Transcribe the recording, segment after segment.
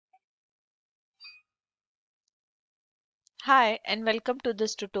Hi and welcome to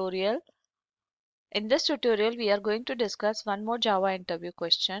this tutorial. In this tutorial, we are going to discuss one more Java interview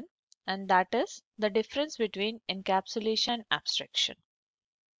question, and that is the difference between encapsulation and abstraction.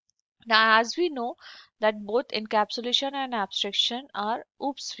 Now, as we know that both encapsulation and abstraction are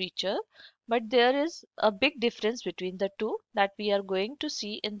OOPS feature, but there is a big difference between the two that we are going to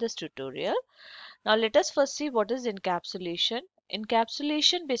see in this tutorial. Now, let us first see what is encapsulation.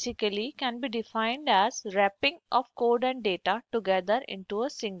 Encapsulation basically can be defined as wrapping of code and data together into a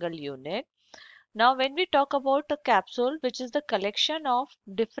single unit. Now, when we talk about a capsule, which is the collection of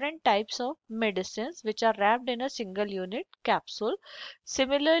different types of medicines which are wrapped in a single unit capsule.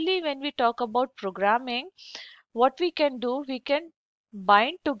 Similarly, when we talk about programming, what we can do, we can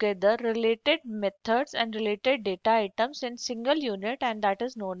bind together related methods and related data items in single unit, and that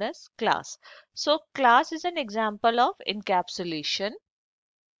is known as class. So class is an example of encapsulation.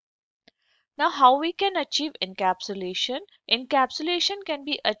 Now, how we can achieve encapsulation? Encapsulation can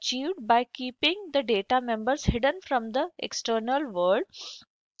be achieved by keeping the data members hidden from the external world.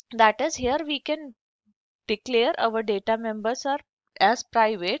 That is, here we can declare our data members are as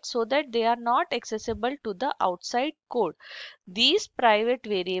private so that they are not accessible to the outside code. These private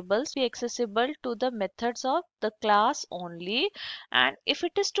variables be accessible to the methods of the class only, and if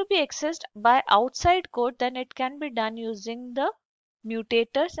it is to be accessed by outside code, then it can be done using the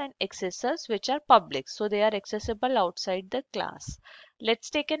mutators and accessors which are public, so they are accessible outside the class. Let's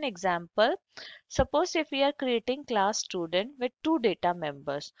take an example. Suppose if we are creating class student with two data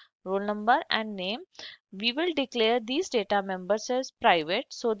members, roll number and name, we will declare these data members as private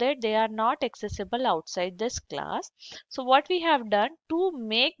so that they are not accessible outside this class. So what we have done to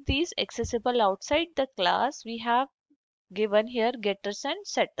make these accessible outside the class, we have given here getters and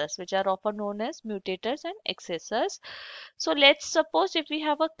setters, which are often known as mutators and accessors. So let's suppose if we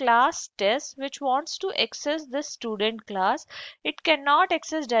have a class test which wants to access this student class, it cannot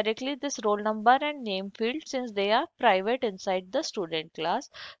access directly this roll number and name field since they are private inside the student class.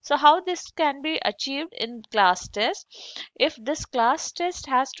 So how this can be achieved in class test? If this class test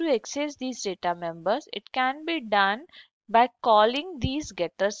has to access these data members, it can be done by calling these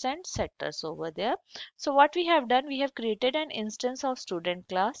getters and setters over there. So what we have done, we have created an instance of student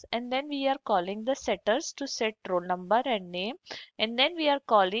class, and then we are calling the setters to set roll number and name, and then we are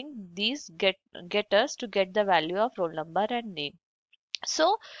calling these getters to get the value of roll number and name.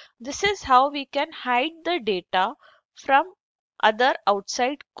 So this is how we can hide the data from other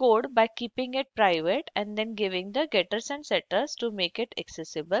outside code by keeping it private and then giving the getters and setters to make it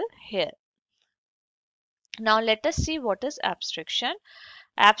accessible here. Now let us see what is abstraction.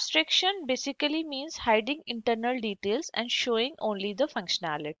 Abstraction basically means hiding internal details and showing only the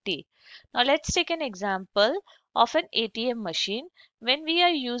functionality. Now let's take an example of an ATM machine. When we are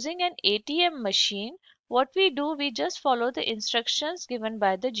using an ATM machine, what we do, we just follow the instructions given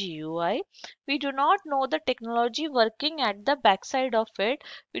by the GUI. We do not know the technology working at the backside of it.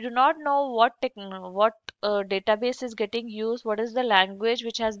 We do not know what database is getting used, what is the language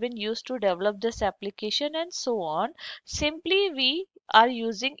which has been used to develop this application, and so on. Simply we are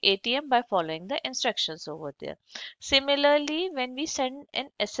using ATM by following the instructions over there. Similarly, when we send an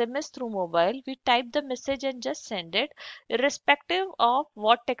SMS through mobile, we type the message and just send it, irrespective of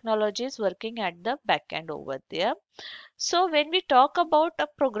what technology is working at the back end over there. So when we talk about a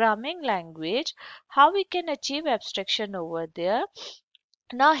programming language, how we can achieve abstraction over there?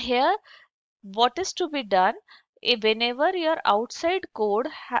 Now here, what is to be done? Whenever your outside code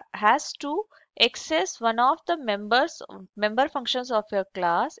has to access one of the member functions of your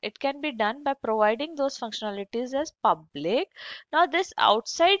class, it can be done by providing those functionalities as public. Now this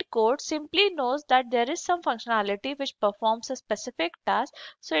outside code simply knows that there is some functionality which performs a specific task,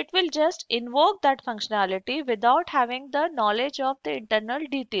 so it will just invoke that functionality without having the knowledge of the internal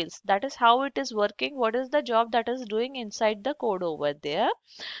details. That is how it is working, what is the job that is doing inside the code over there.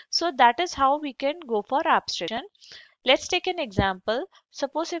 So that is how we can go for abstraction. Let's take an example.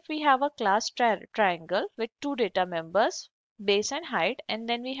 Suppose if we have a class triangle with two data members, base and height, and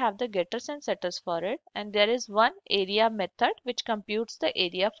then we have the getters and setters for it, and there is one area method which computes the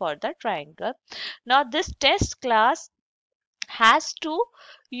area for the triangle. Now this test class has to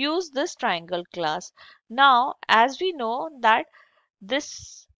use this triangle class. Now as we know that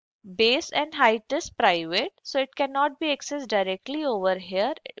this base and height is private, so it cannot be accessed directly over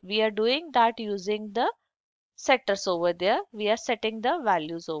here. We are doing that using the setters over there. We are setting the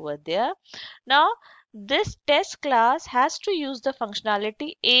values over there. Now this test class has to use the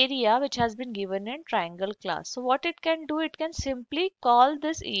functionality area which has been given in triangle class. So what it can do, it can simply call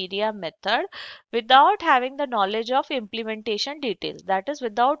this area method without having the knowledge of implementation details. That is,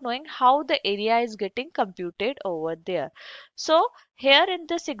 without knowing how the area is getting computed over there. So here in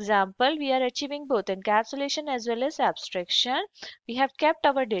this example, we are achieving both encapsulation as well as abstraction. We have kept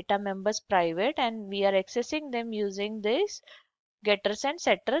our data members private and we are accessing them using this getters and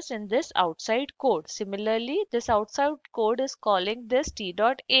setters in this outside code. Similarly, this outside code is calling this t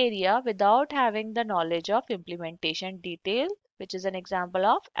dot area without having the knowledge of implementation detail, which is an example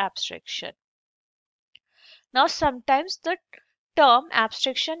of abstraction. Now, sometimes the term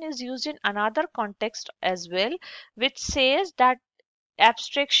abstraction is used in another context as well, which says that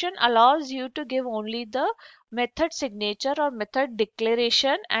abstraction allows you to give only the method signature or method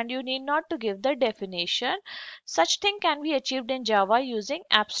declaration and you need not to give the definition. Such thing can be achieved in Java using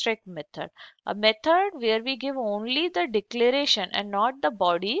abstract method. A method where we give only the declaration and not the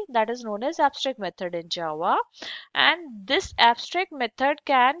body, that is known as abstract method in Java. And this abstract method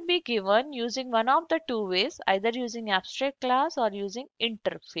can be given using one of the two ways, either using abstract class or using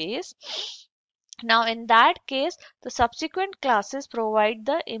interface. Now, in that case, the subsequent classes provide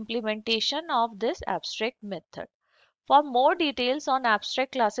the implementation of this abstract method. For more details on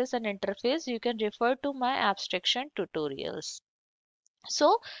abstract classes and interface, you can refer to my abstraction tutorials.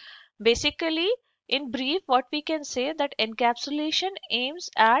 So, basically, in brief, what we can say that encapsulation aims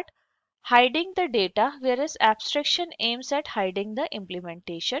at hiding the data, whereas abstraction aims at hiding the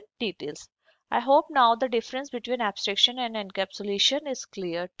implementation details. I hope now the difference between abstraction and encapsulation is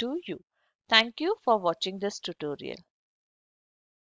clear to you. Thank you for watching this tutorial.